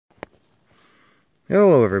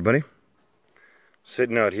Hello everybody.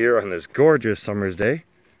 Sitting out here on this gorgeous summer's day.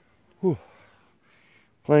 Whew.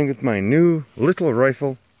 Playing with my new little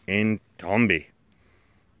rifle, Entombi.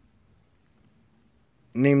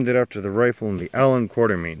 Named it after the rifle in the Allen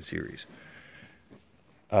Quartermain series.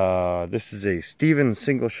 This is a Stevens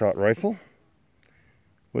single shot rifle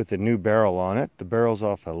with a new barrel on it. The barrel's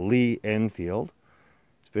off a Lee Enfield.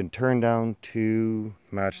 It's been turned down to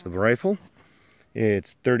match the rifle.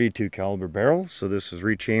 It's 32 caliber barrel, so this is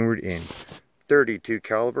rechambered in 32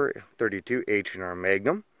 caliber, 32 H&R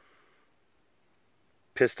Magnum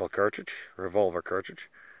pistol cartridge, revolver cartridge,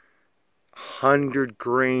 100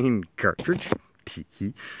 grain cartridge,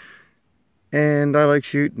 and I like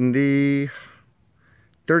shooting the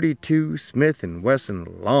 32 Smith &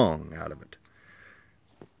 Wesson long out of it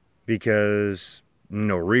because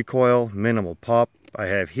no recoil, minimal pop. I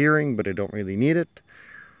have hearing, but I don't really need it.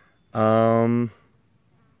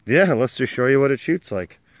 Yeah, let's just show you what it shoots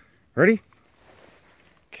like. Ready?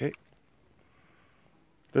 Okay.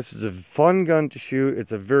 This is a fun gun to shoot.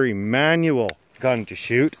 It's a very manual gun to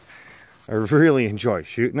shoot. I really enjoy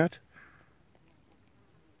shooting it.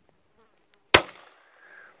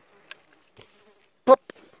 Pop!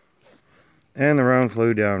 And the round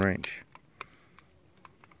flew downrange.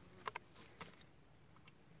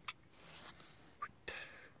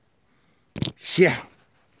 Yeah.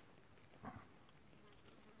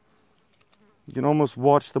 You can almost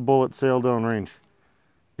watch the bullet sail downrange.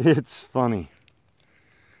 It's funny.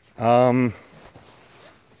 Yeah.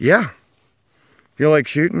 If you like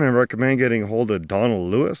shooting, I recommend getting a hold of Donald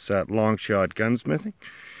Lewis at Longshot Gunsmithing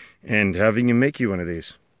and having him make you one of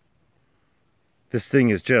these. This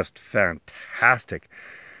thing is just fantastic.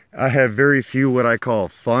 I have very few what I call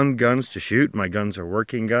fun guns to shoot. My guns are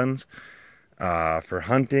working guns. For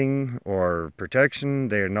hunting or protection.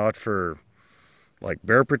 They are not for like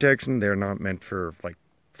bear protection. They're not meant for like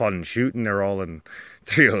fun shooting. They're all in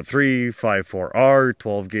 303, 54R,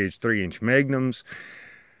 12 gauge 3-inch magnums.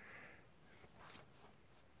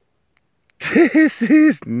 This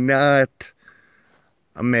is not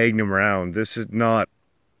a magnum round. This is not,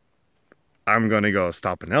 I'm gonna go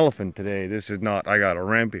stop an elephant today. This is not, I got a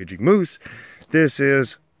rampaging moose. This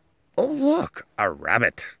is, oh look, a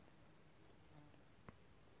rabbit.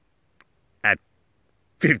 At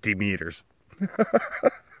 50 meters.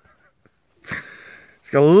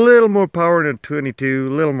 It's got a little more power than a 22,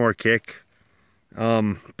 a little more kick,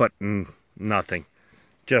 but nothing,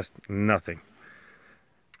 just nothing.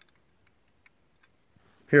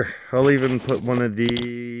 Here, I'll even put one of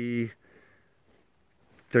the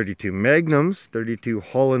 32 Magnums, 32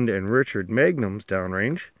 Holland and Richard Magnums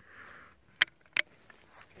downrange.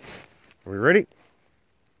 Are we ready?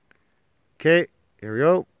 Okay, here we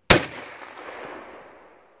go.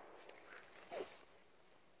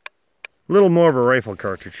 Little more of a rifle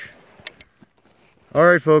cartridge.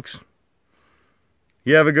 Alright folks,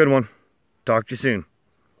 you have a good one. Talk to you soon.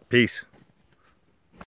 Peace.